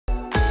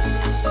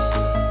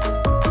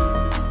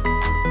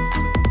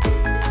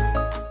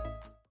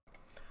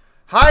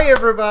Hi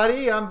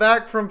everybody, I'm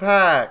back from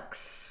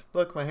PAX.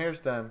 Look, my hair's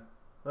done.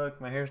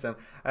 Look, my hair's done.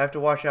 I have to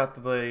wash out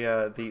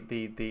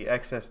the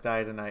excess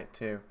dye tonight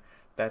too.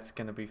 That's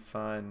gonna be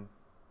fun.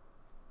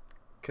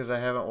 Cause I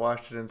haven't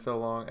washed it in so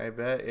long. I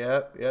bet.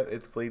 Yep,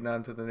 it's bleeding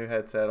onto the new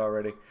headset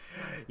already.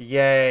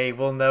 Yay!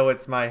 We'll know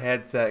it's my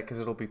headset because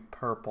it'll be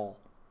purple.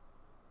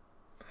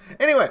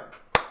 Anyway,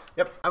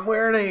 yep, I'm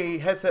wearing a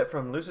headset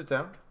from Lucid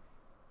Sound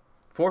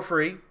for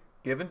free,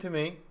 given to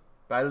me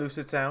by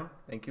Lucid Sound.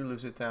 Thank you,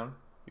 Lucid Sound.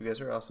 You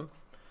guys are awesome.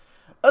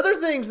 Other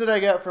things that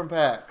I got from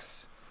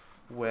PAX.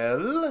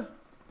 Well,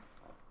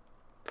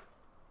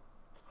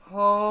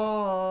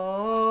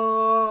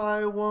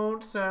 I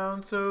won't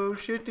sound so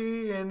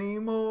shitty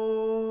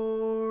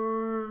anymore.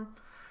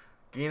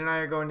 Geen and I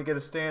are going to get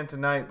a stand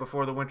tonight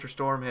before the winter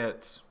storm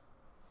hits.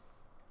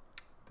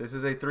 This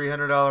is a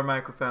 $300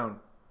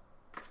 microphone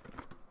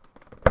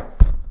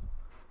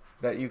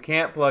that you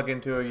can't plug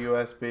into a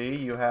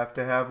USB. You have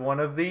to have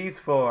one of these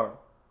for.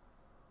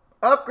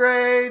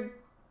 Upgrade!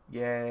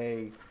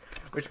 Yay.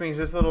 Which means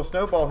this little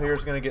snowball here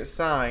is going to get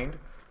signed,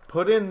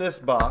 put in this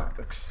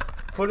box,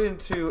 put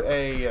into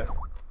a,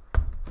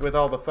 with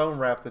all the foam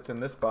wrap that's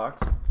in this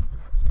box,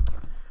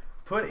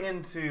 put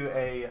into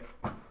a,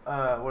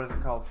 what is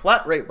it called,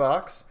 flat rate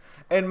box,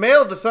 and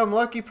mailed to some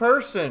lucky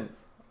person.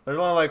 There's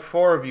only like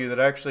 4 of you that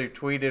actually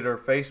tweeted or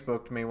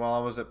Facebooked me while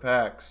I was at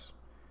PAX.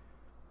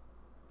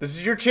 This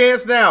is your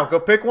chance now. Go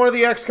pick one of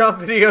the XCOM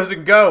videos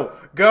and go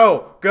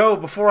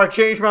before I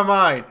change my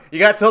mind. You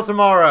got till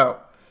tomorrow.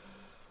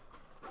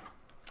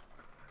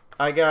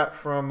 I got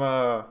from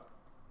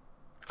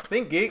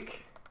ThinkGeek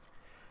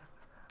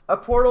a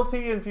Portal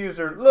Tea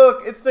Infuser.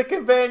 Look, it's the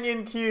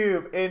companion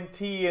cube in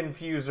tea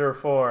infuser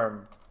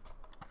form.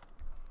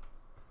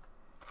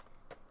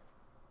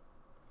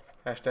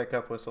 Hashtag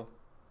cup whistle.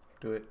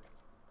 Do it.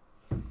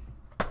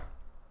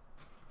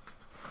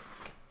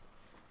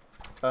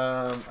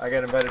 I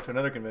got invited to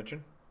another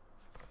convention.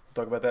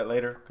 We'll talk about that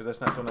later because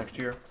that's not till next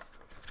year.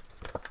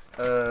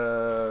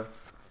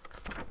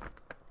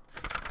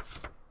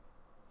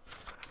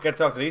 Got to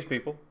talk to these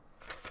people.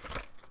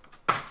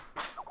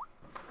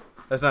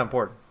 That's not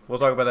important. We'll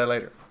talk about that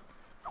later.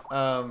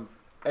 A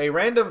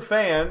random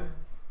fan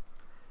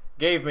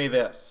gave me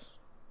this.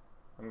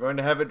 I'm going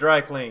to have it dry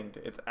cleaned.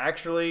 It's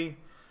actually,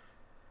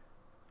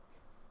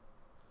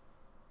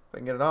 if I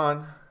can get it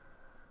on.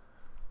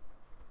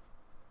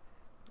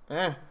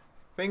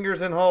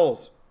 Fingers in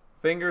holes.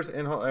 Fingers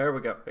in holes. There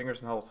we go.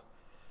 Fingers in holes.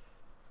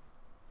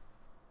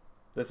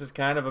 This is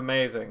kind of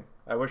amazing.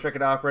 I wish I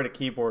could operate a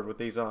keyboard with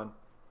these on.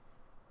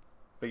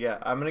 But yeah,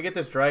 I'm going to get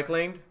this dry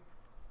cleaned.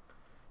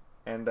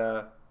 And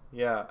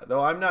yeah,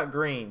 though I'm not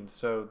green,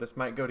 so this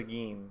might go to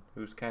Geen,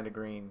 who's kind of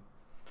green.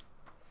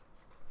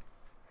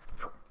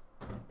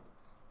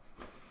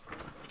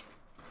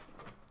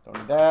 Don't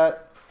need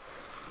that.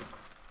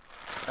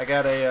 I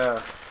got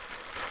a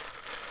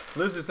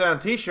Lucid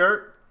Sound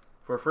t-shirt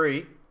for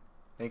free.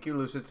 Thank you,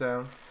 Lucid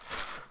Sound.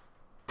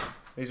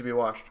 Needs to be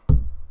washed.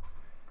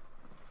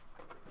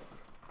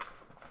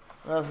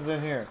 What else is in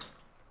here?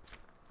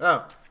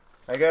 Oh,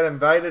 I got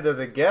invited as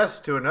a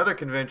guest to another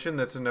convention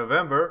that's in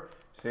November.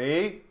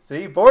 See?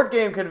 Board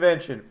game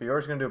convention.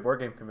 Fiora's going to do a board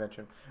game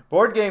convention.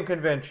 Board game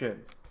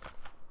convention.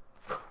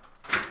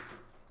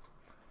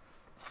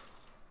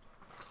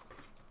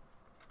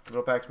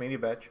 Little PAX Media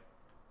badge.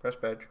 Press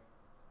badge.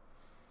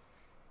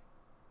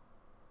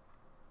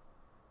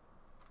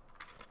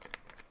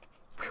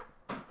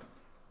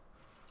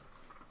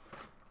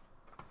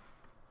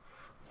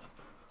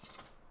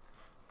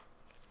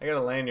 I got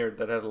a lanyard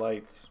that has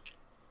lights.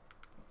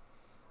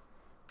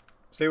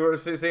 See,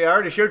 I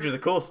already showed you the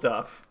cool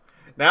stuff.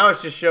 Now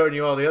it's just showing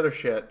you all the other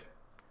shit.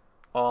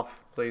 Off,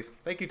 please.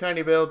 Thank you,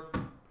 Tiny Build.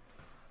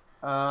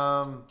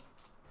 God,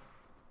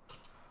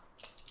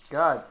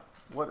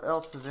 what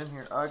else is in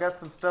here? I got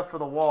some stuff for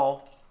the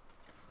wall.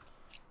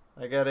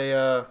 I got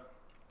a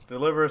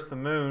Deliver Us the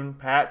Moon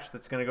patch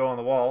that's going to go on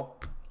the wall.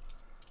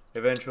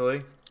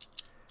 Eventually.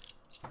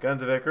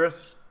 Guns of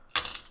Icarus.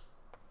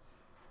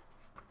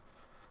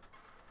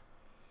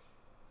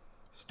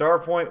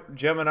 Starpoint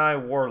Gemini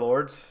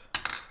Warlords.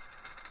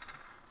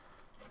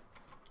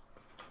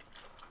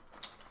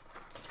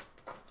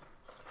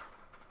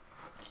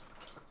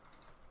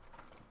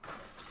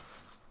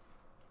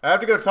 I have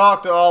to go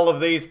talk to all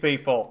of these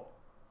people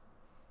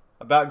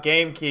about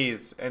game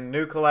keys and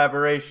new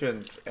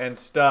collaborations and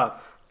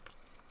stuff.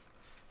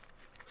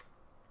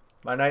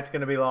 My night's going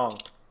to be long.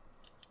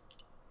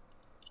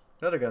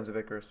 Another Guns of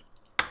Icarus.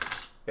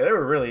 Yeah, they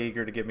were really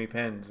eager to give me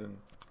pens and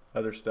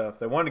other stuff.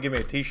 They wanted to give me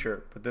a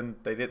t-shirt, but then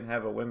they didn't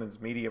have a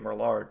women's medium or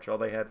large. All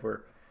they had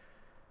were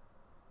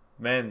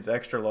men's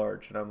extra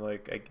large. And I'm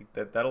like,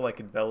 that'll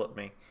like envelop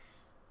me.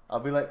 I'll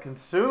be like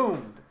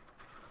consumed.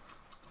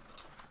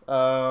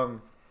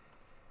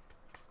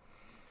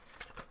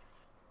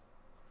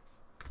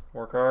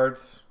 More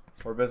cards,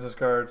 more business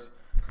cards,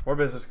 more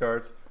business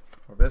cards,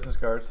 more business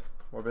cards,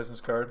 more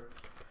business card.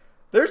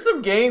 There's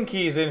some game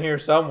keys in here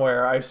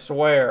somewhere, I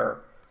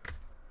swear.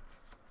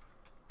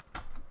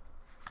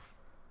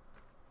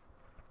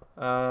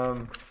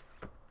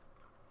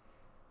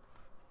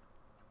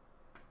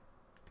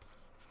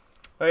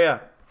 Oh yeah.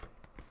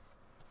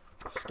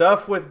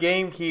 Stuff with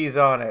game keys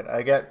on it.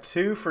 I got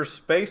 2 for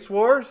Space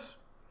Wars.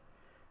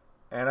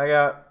 And I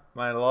got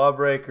my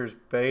Lawbreakers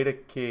beta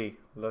key.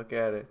 Look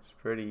at it. It's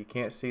pretty. You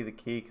can't see the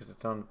key because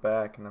it's on the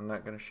back. And I'm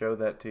not going to show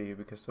that to you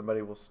because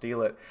somebody will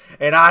steal it.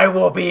 And I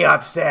will be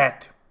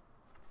upset.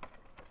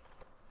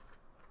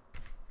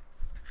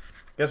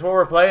 Guess what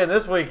we're playing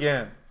this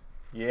weekend?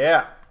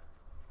 Yeah.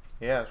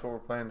 Yeah, that's what we're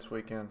playing this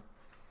weekend.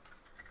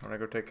 I'm going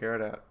to go take care of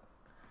that.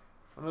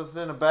 I'm just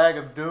in a bag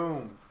of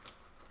doom.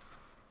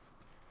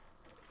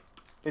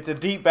 It's a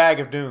deep bag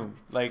of doom.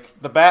 Like,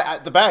 the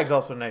bag's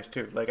also nice,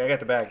 too. Like, I got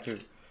the bag, too.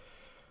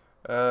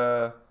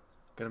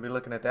 Gonna be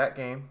looking at that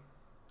game.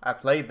 I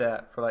played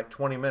that for like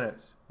 20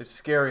 minutes. It's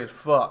scary as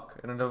fuck.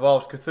 And it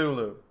involves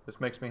Cthulhu.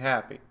 This makes me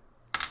happy.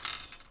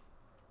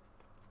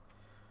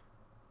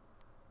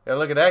 Yeah,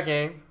 look at that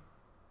game.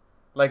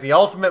 Like the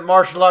ultimate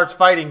martial arts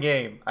fighting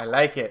game. I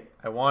like it.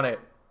 I want it.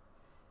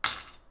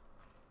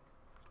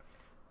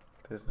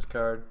 Business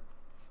card.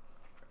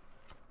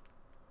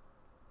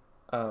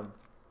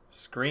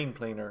 Screen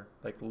cleaner.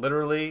 Like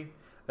literally,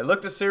 it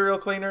looked a serial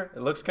cleaner.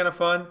 It looks kind of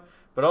fun.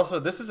 But also,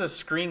 this is a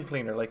screen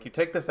cleaner. Like, you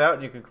take this out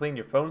and you can clean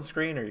your phone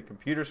screen or your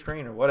computer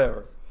screen or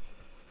whatever.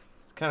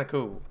 It's kind of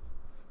cool.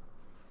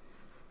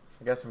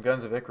 I got some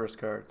Guns of Icarus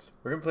cards.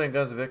 We're going to play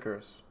Guns of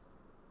Icarus.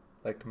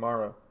 Like,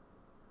 tomorrow.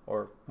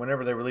 Or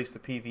whenever they release the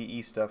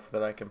PvE stuff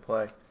that I can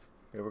play.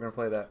 Yeah, we're going to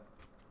play that.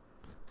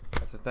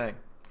 That's the thing.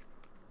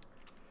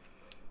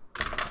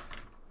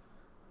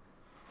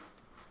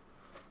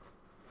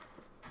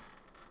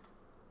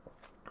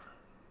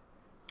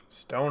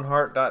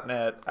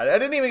 Stoneheart.net. I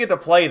didn't even get to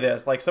play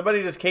this. Like,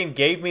 somebody just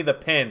gave me the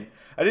pin.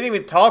 I didn't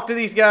even talk to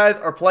these guys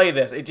or play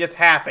this. It just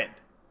happened.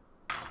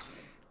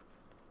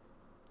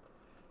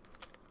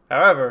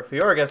 However,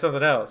 Fiaura got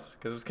something else.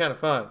 Because it was kind of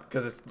fun.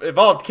 Because it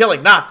involved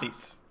killing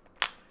Nazis.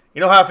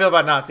 You know how I feel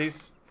about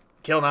Nazis?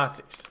 Kill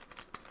Nazis.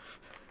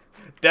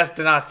 Death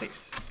to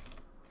Nazis.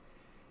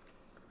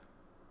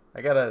 I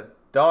got a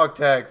dog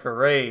tag for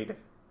Raid. It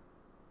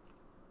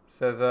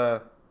says,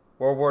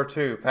 World War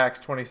II, PAX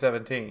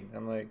 2017.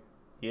 I'm like,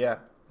 yeah,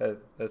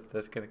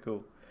 that's kind of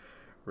cool.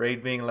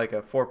 Raid being like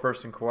a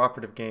 4-person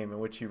cooperative game in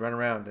which you run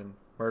around and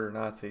murder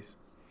Nazis.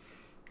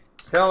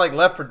 Kind of like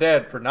Left 4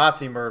 Dead for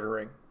Nazi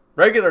murdering.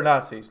 Regular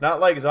Nazis, not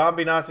like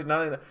zombie Nazis,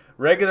 not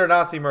regular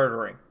Nazi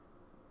murdering.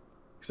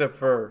 Except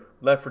for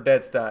Left 4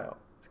 Dead style.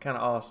 It's kind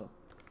of awesome.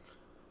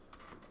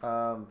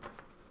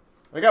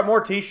 We got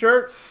more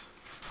t-shirts,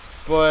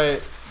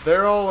 but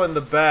they're all in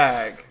the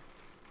bag.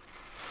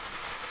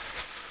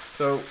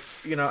 So,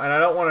 you know, and I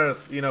don't want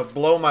to, you know,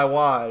 blow my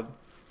wad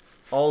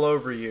all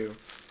over you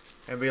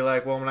and be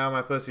like, well, now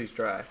my pussy's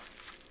dry.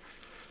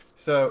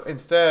 So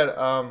instead,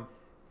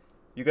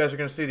 you guys are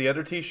going to see the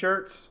other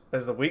t-shirts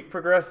as the week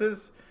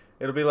progresses.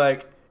 It'll be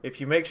like, if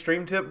you make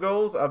stream tip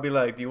goals, I'll be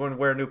like, do you want to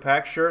wear a new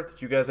PAX shirt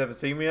that you guys haven't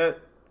seen yet?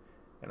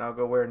 And I'll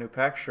go wear a new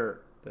PAX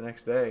shirt the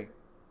next day.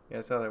 Yeah,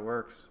 that's how that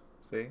works.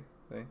 See?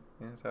 Yeah,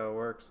 that's how it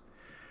works.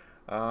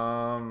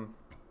 I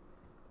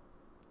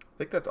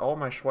think that's all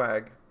my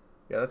swag.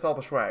 Yeah, that's all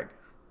the swag.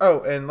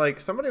 Oh, and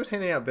like somebody was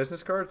handing out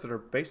business cards that are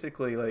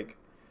basically like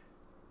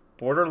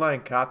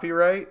borderline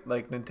copyright.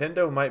 Like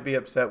Nintendo might be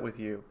upset with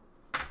you.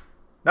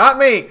 Not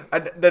me.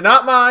 They're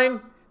not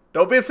mine.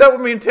 Don't be upset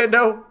with me,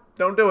 Nintendo.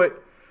 Don't do it.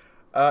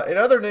 In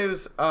other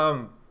news,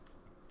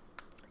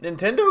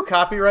 Nintendo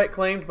copyright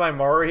claimed my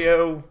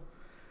Mario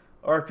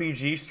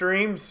RPG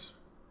streams.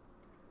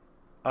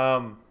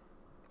 I've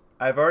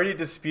already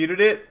disputed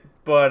it,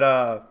 but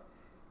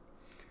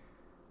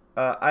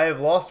I have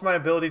lost my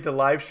ability to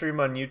live stream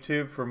on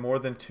YouTube for more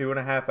than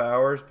 2.5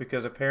 hours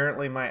because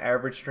apparently my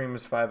average stream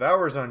is 5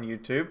 hours on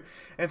YouTube,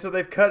 and so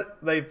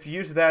they've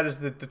used that as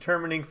the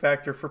determining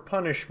factor for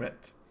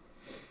punishment.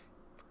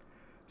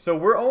 So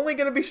we're only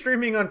going to be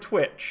streaming on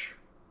Twitch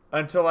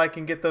until I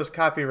can get those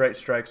copyright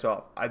strikes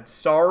off. I'm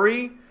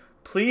sorry.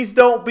 Please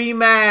don't be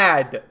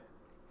mad.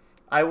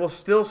 I will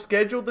still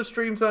schedule the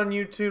streams on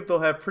YouTube.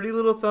 They'll have pretty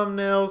little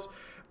thumbnails.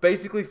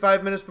 Basically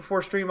 5 minutes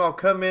before stream, I'll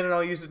come in and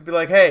I'll use it to be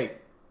like, hey,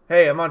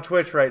 I'm on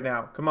Twitch right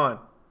now. Come on,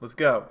 let's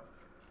go.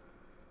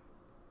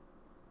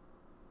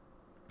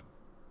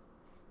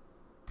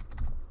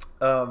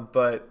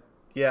 But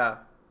yeah,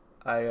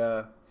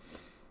 I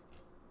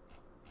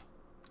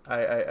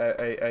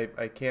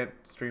can't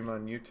stream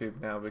on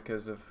YouTube now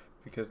because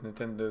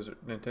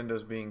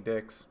Nintendo's being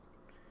dicks.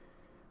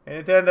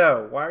 Hey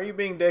Nintendo, why are you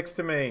being dicks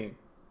to me?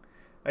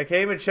 I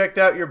came and checked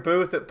out your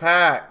booth at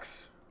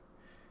PAX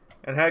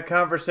and had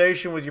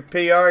conversation with your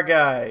PR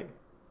guy.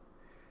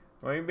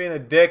 Why are you being a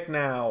dick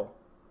now?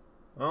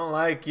 I don't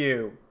like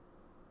you.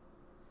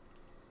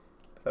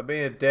 Stop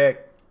being a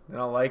dick, and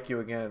I'll like you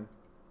again.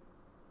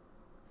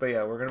 But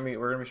yeah, we're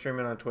gonna be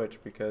streaming on Twitch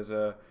because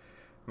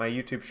my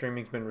YouTube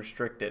streaming's been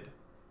restricted.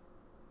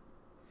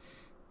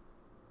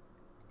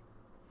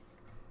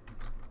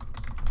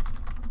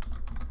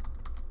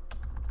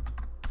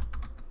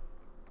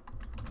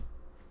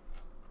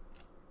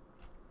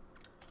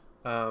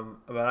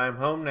 But I'm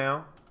home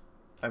now.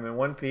 I'm in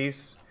one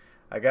piece.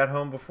 I got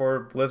home before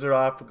Blizzard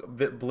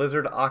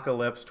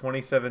Apocalypse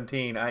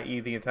 2017, i.e.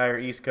 the entire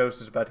East Coast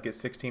is about to get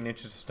 16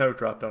 inches of snow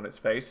dropped on its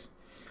face.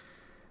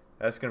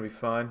 That's going to be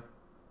fun.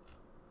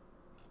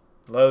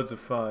 Loads of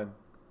fun.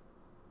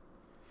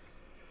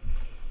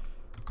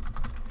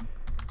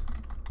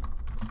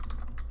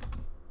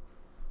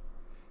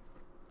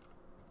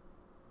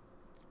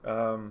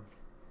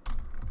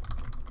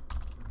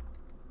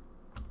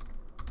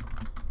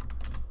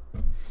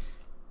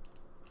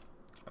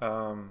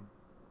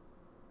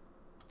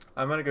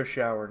 I'm gonna go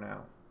shower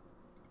now.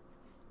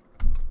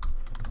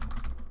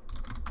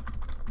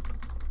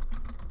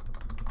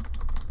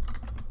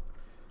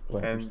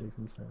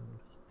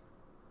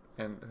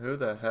 And who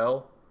the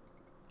hell?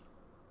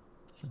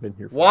 I've been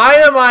here. Why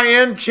am I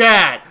in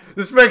chat?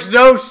 This makes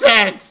no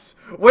sense.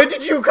 When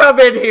did you come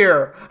in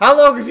here? How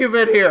long have you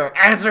been here?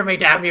 Answer me,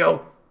 damn you.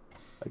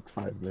 Like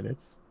 5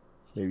 minutes,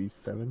 maybe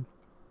 7.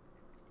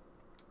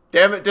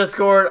 Damn it,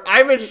 Discord.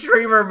 I'm in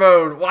streamer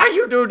mode. Why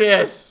you do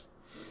this?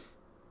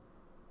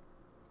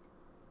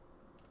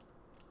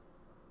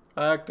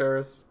 Hi,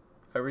 Actors.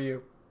 How are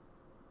you?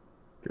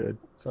 Good.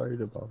 Sorry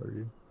to bother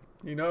you.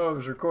 You know I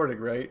was recording,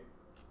 right?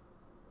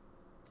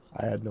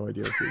 I had no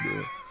idea what you were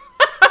doing.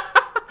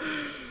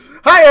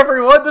 Hi,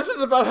 everyone. This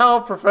is about how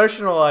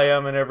professional I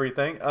am and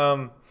everything.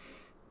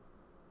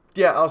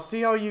 Yeah, I'll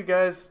see all you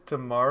guys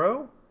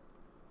tomorrow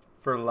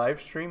for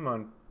live stream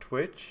on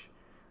Twitch.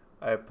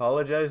 I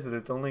apologize that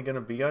it's only going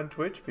to be on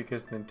Twitch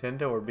because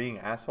Nintendo are being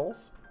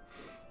assholes.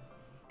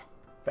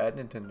 Bad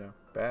Nintendo.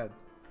 Bad.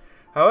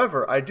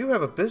 However, I do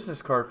have a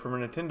business card from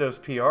Nintendo's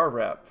PR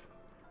rep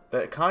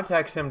that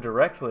contacts him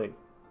directly.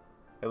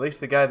 At least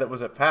the guy that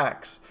was at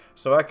PAX.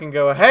 So I can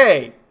go,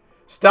 hey,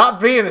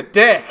 stop being a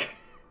dick.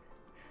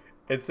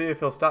 And see if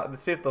they'll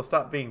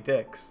stop being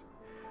dicks.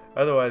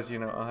 Otherwise, you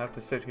know, I'll have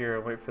to sit here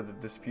and wait for the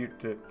dispute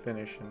to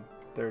finish in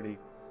 30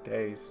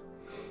 days.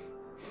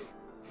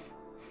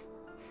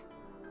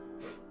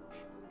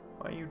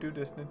 Why you do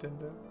this,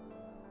 Nintendo?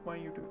 Why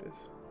you do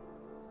this?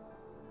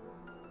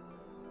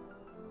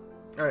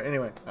 Alright,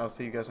 anyway, I'll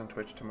see you guys on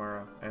Twitch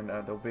tomorrow. And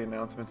there'll be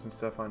announcements and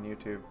stuff on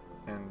YouTube.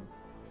 And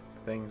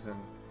things and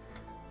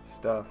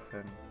stuff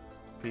and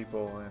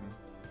people and...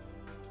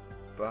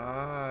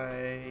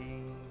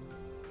 Bye!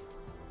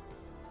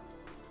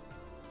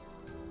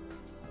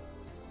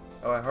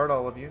 Oh, I heard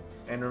all of you.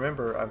 And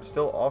remember, I'm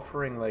still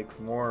offering, like,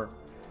 more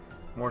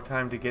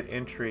time to get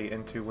entry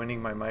into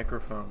winning my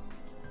microphone.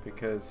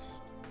 Because,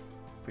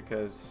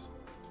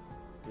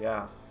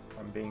 yeah,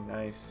 I'm being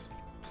nice.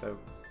 So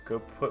go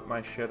put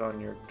my shit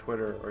on your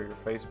Twitter or your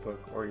Facebook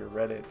or your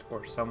Reddit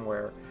or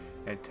somewhere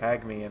and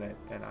tag me in it,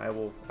 and I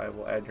will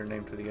add your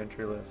name to the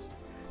entry list.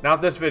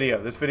 Not this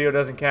video. This video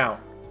doesn't count.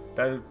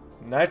 This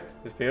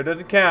video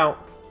doesn't count.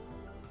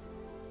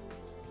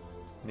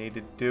 Need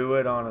to do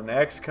it on an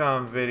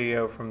XCOM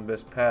video from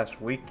this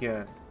past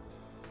weekend.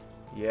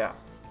 Yeah.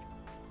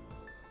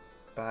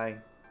 Bye.